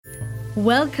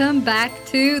Welcome back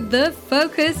to the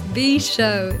Focus Bee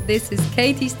Show. This is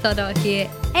Katie Stoddart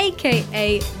here,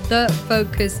 aka The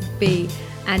Focus Bee.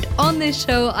 And on this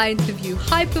show, I interview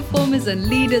high performers and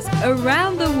leaders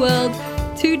around the world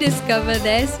to discover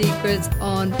their secrets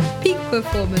on peak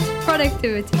performance,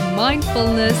 productivity,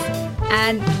 mindfulness,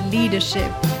 and leadership.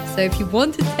 So if you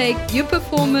want to take your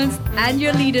performance and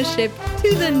your leadership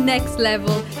to the next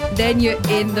level, then you're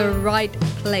in the right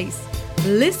place.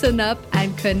 Listen up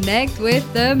and connect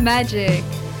with the magic.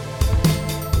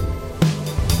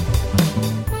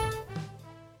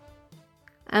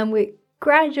 And we're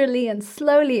gradually and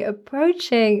slowly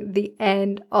approaching the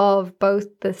end of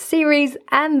both the series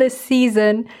and the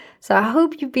season. So I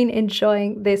hope you've been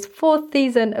enjoying this fourth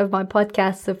season of my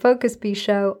podcast, The Focus Bee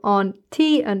Show, on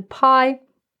T and Pi,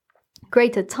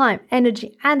 greater time,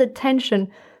 energy, and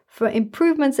attention for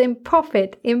improvements in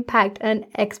profit, impact, and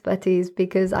expertise,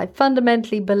 because I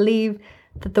fundamentally believe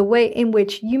that the way in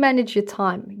which you manage your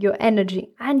time, your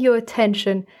energy, and your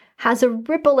attention has a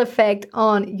ripple effect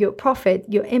on your profit,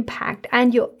 your impact,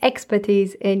 and your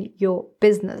expertise in your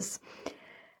business.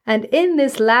 And in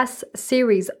this last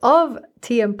series of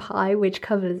T and Pi, which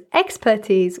covers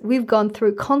expertise, we've gone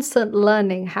through constant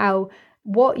learning, how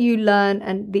what you learn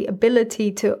and the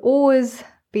ability to always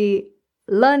be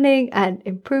learning and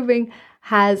improving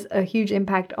has a huge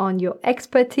impact on your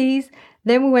expertise.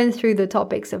 Then we went through the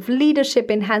topics of leadership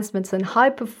enhancements and high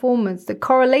performance, the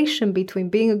correlation between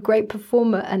being a great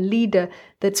performer and leader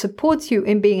that supports you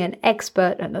in being an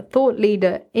expert and a thought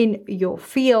leader in your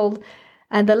field.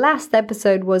 And the last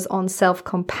episode was on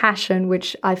self-compassion,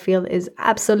 which I feel is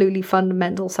absolutely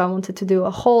fundamental. So I wanted to do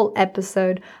a whole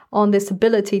episode on this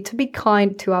ability to be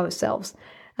kind to ourselves.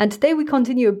 And today we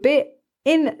continue a bit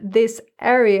in this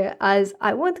area as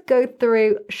I want to go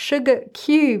through sugar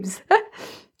cubes.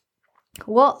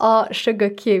 What are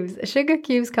sugar cubes? Sugar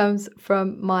cubes comes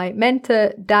from my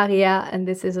mentor, Daria, and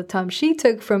this is a term she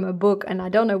took from a book, and I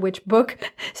don't know which book.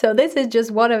 So this is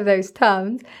just one of those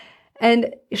terms.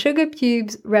 And sugar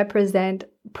cubes represent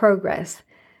progress.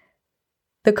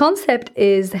 The concept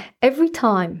is every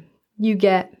time you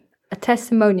get a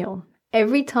testimonial,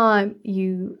 every time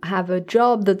you have a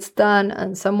job that's done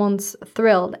and someone's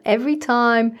thrilled, every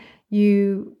time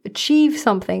you achieve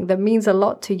something that means a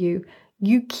lot to you,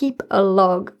 you keep a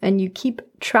log and you keep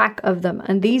track of them.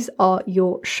 And these are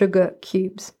your sugar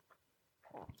cubes.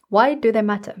 Why do they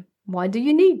matter? Why do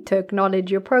you need to acknowledge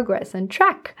your progress and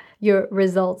track your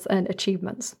results and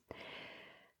achievements?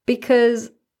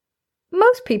 Because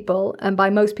most people, and by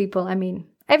most people I mean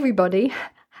everybody,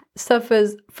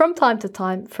 suffers from time to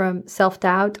time from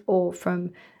self-doubt or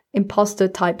from imposter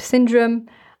type syndrome.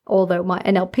 Although my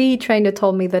NLP trainer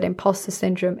told me that imposter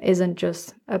syndrome isn't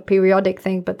just a periodic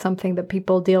thing, but something that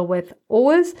people deal with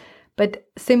always. But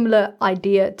similar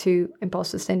idea to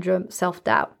imposter syndrome,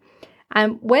 self-doubt.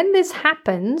 And when this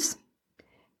happens,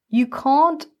 you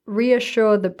can't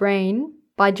reassure the brain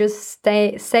by just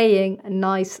saying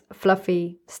nice,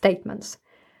 fluffy statements.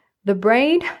 The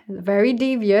brain, very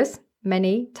devious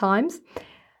many times,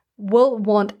 will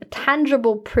want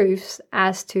tangible proofs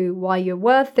as to why you're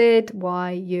worth it,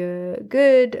 why you're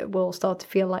good, will start to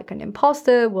feel like an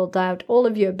imposter, will doubt all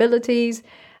of your abilities.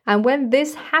 And when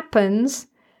this happens,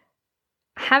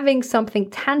 having something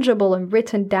tangible and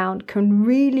written down can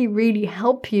really, really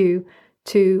help you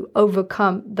to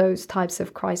overcome those types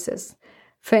of crises.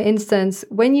 For instance,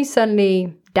 when you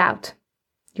suddenly doubt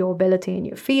your ability in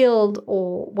your field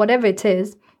or whatever it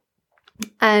is,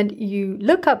 and you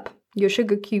look up your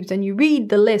sugar cubes and you read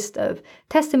the list of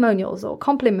testimonials or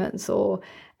compliments or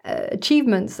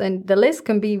achievements, and the list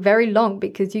can be very long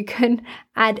because you can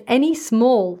add any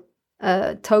small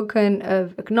token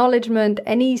of acknowledgement,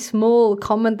 any small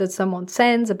comment that someone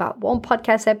sends about one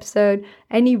podcast episode,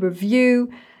 any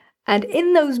review. And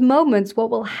in those moments,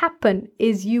 what will happen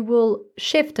is you will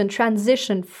shift and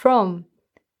transition from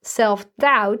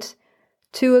self-doubt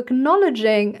to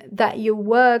acknowledging that your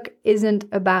work isn't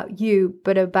about you,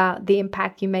 but about the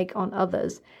impact you make on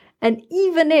others. And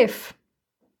even if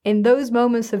in those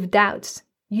moments of doubts,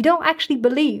 you don't actually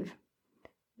believe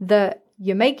that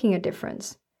you're making a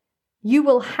difference, you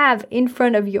will have in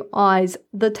front of your eyes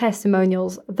the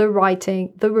testimonials, the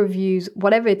writing, the reviews,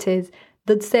 whatever it is,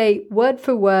 that say word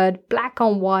for word, black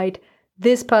on white,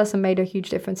 this person made a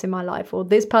huge difference in my life, or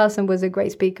this person was a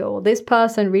great speaker, or this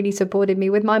person really supported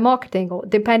me with my marketing, or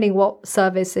depending what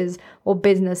services or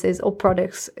businesses or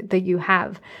products that you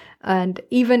have. And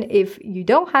even if you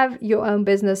don't have your own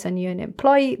business and you're an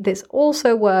employee, this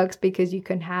also works because you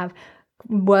can have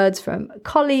words from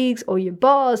colleagues or your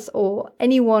boss or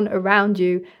anyone around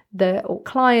you or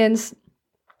clients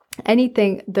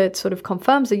anything that sort of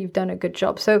confirms that you've done a good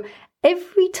job. So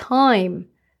every time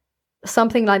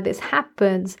something like this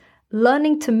happens,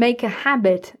 learning to make a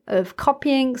habit of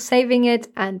copying, saving it,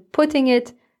 and putting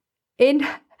it in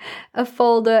a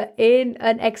folder, in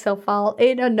an Excel file,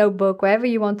 in a notebook, wherever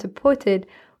you want to put it,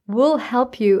 will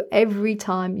help you every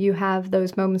time you have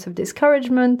those moments of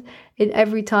discouragement,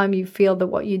 every time you feel that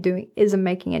what you're doing isn't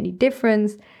making any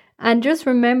difference. And just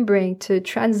remembering to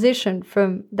transition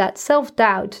from that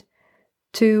self-doubt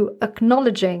to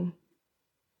acknowledging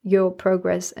your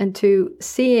progress and to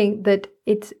seeing that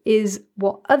it is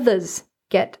what others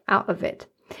get out of it.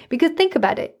 Because think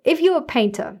about it. If you're a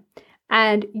painter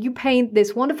and you paint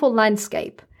this wonderful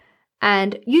landscape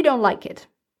and you don't like it,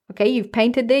 okay, you've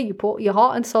painted it, you put your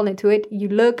heart and soul into it, you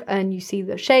look and you see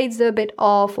the shades are a bit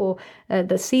off, or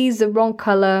the sea's the wrong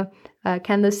color.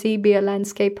 Can the sea be a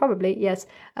landscape? Probably, yes.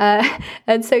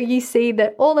 And so you see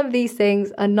that all of these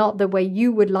things are not the way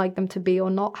you would like them to be, or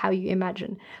not how you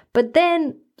imagine. But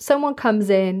then someone comes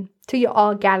in to your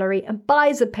art gallery and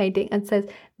buys a painting and says,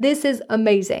 this is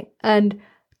amazing. And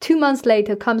 2 months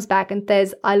later comes back and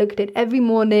says, I look at it every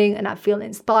morning and I feel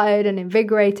inspired and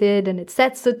invigorated and it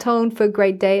sets the tone for a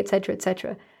great day, etc.,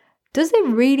 etc. Does it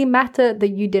really matter that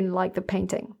you didn't like the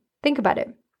painting? Think about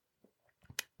it.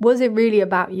 Was it really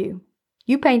about you?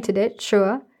 You painted it,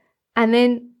 sure, and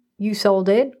then you sold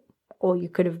it, or you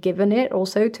could have given it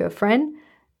also to a friend,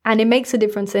 and it makes a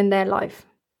difference in their life.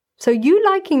 So you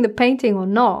liking the painting or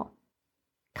not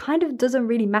kind of doesn't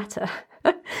really matter.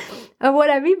 And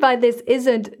what I mean by this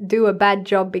isn't do a bad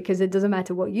job because it doesn't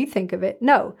matter what you think of it.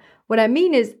 No, what I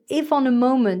mean is if on a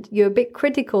moment you're a bit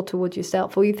critical towards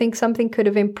yourself, or you think something could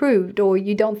have improved, or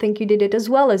you don't think you did it as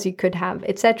well as you could have,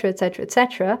 etc., etc.,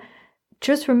 etc.,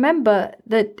 just remember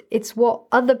that it's what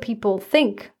other people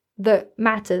think that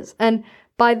matters. And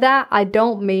by that, I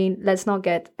don't mean, let's not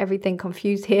get everything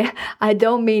confused here. I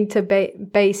don't mean to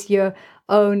base your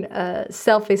own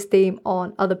self-esteem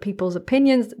on other people's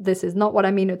opinions. This is not what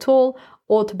I mean at all.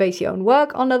 Or to base your own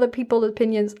work on other people's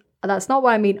opinions. That's not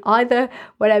what I mean either.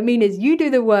 What I mean is you do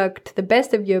the work to the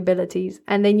best of your abilities,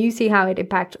 and then you see how it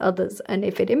impacts others. And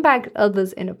if it impacts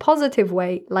others in a positive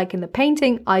way, like in the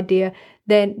painting idea,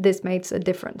 then this makes a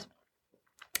difference.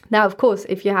 Now, of course,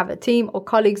 if you have a team or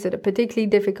colleagues that are particularly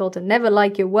difficult and never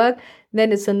like your work,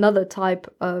 then it's another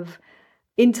type of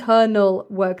internal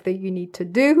work that you need to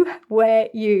do, where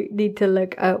you need to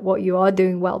look at what you are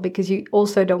doing well, because you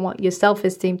also don't want your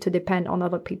self-esteem to depend on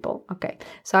other people. Okay,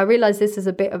 so I realize this is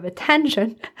a bit of a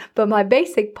tangent, but my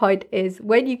basic point is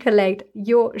when you collect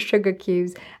your sugar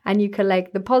cubes and you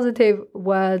collect the positive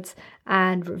words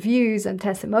and reviews and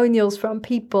testimonials from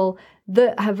people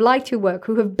that have liked your work,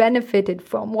 who have benefited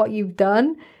from what you've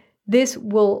done, this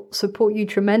will support you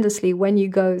tremendously when you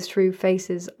go through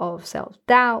phases of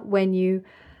self-doubt, when you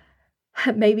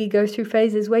maybe go through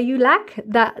phases where you lack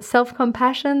that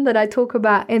self-compassion that I talk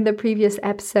about in the previous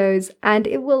episodes. And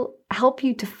it will help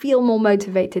you to feel more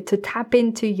motivated, to tap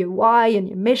into your why and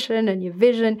your mission and your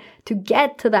vision, to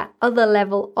get to that other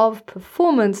level of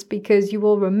performance, because you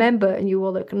will remember and you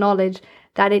will acknowledge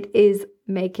that it is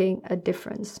making a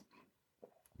difference.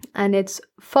 And it's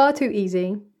far too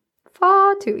easy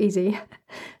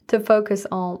to focus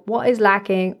on what is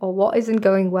lacking or what isn't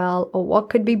going well or what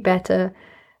could be better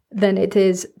than it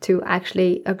is to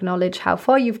actually acknowledge how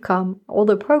far you've come, all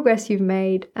the progress you've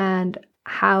made, and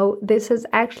how this has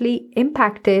actually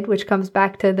impacted, which comes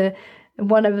back to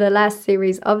one of the last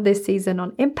series of this season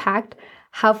on impact,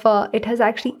 how far it has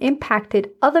actually impacted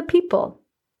other people.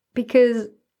 Because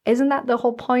isn't that the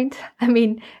whole point? I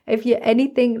mean, if you're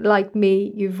anything like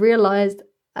me, you've realized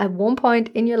at one point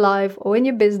in your life or in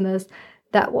your business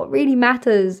that what really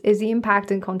matters is the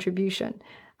impact and contribution.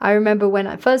 I remember when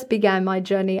I first began my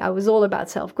journey, I was all about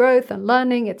self-growth and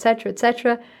learning, etc.,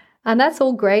 etc. And that's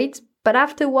all great. But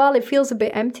after a while, it feels a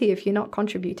bit empty if you're not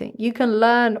contributing. You can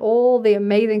learn all the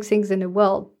amazing things in the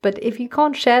world, but if you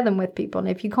can't share them with people, and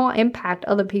if you can't impact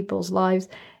other people's lives,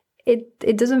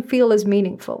 it doesn't feel as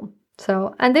meaningful.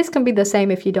 So, and this can be the same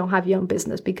if you don't have your own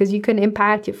business, because you can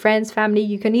impact your friends, family.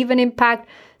 You can even impact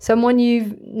someone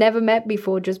you've never met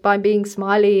before just by being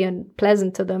smiley and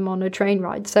pleasant to them on a train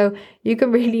ride. So you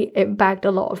can really impact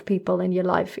a lot of people in your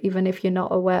life, even if you're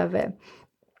not aware of it.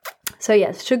 So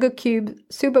yes, sugar cube,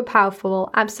 super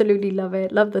powerful. Absolutely love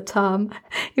it. Love the term,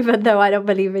 even though I don't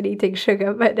believe in eating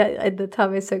sugar, but the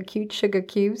term is so cute, sugar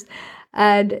cubes.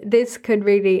 And this could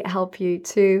really help you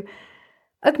to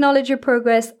acknowledge your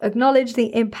progress, acknowledge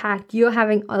the impact you're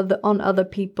having on other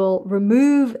people,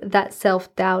 remove that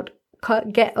self-doubt,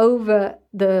 get over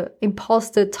the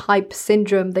imposter type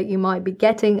syndrome that you might be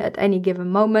getting at any given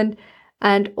moment.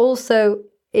 And also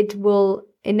it will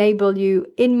enable you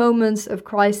in moments of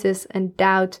crisis and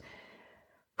doubt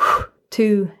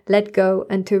to let go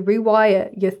and to rewire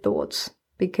your thoughts,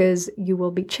 because you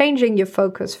will be changing your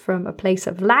focus from a place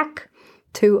of lack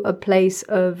to a place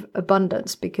of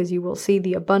abundance, because you will see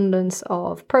the abundance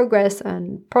of progress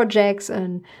and projects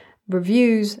and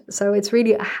reviews. So it's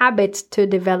really a habit to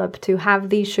develop, to have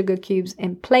these sugar cubes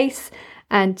in place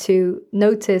and to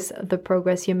notice the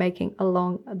progress you're making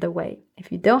along the way.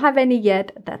 If you don't have any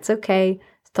yet, that's okay.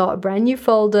 Start a brand new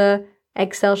folder,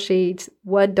 Excel sheet,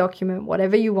 Word document,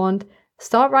 whatever you want.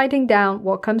 Start writing down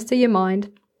what comes to your mind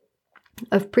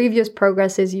of previous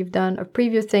progresses you've done, of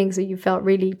previous things that you felt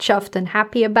really chuffed and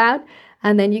happy about,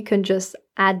 and then you can just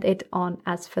add it on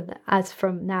as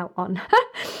from now on.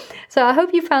 So I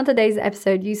hope you found today's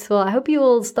episode useful. I hope you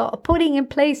will start putting in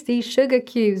place these sugar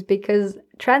cubes, because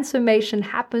transformation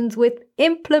happens with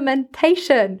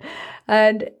implementation.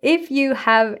 And if you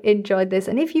have enjoyed this,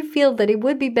 and if you feel that it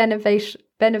would be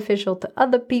beneficial to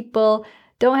other people,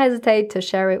 don't hesitate to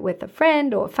share it with a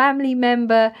friend or a family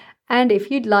member. And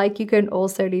if you'd like, you can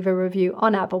also leave a review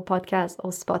on Apple Podcasts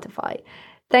or Spotify.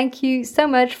 Thank you so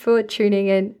much for tuning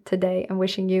in today, and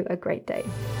wishing you a great day.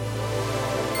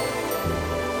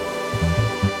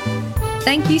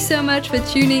 Thank you so much for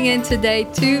tuning in today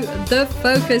to the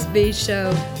Focus Bee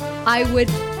Show. I would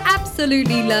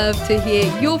absolutely love to hear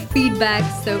your feedback,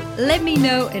 so let me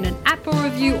know in an Apple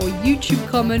review or YouTube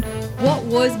comment what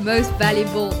was most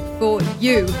valuable for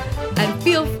you. And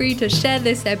feel free to share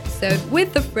this episode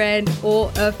with a friend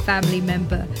or a family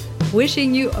member.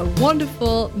 Wishing you a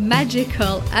wonderful,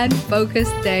 magical, and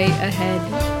focused day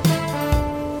ahead.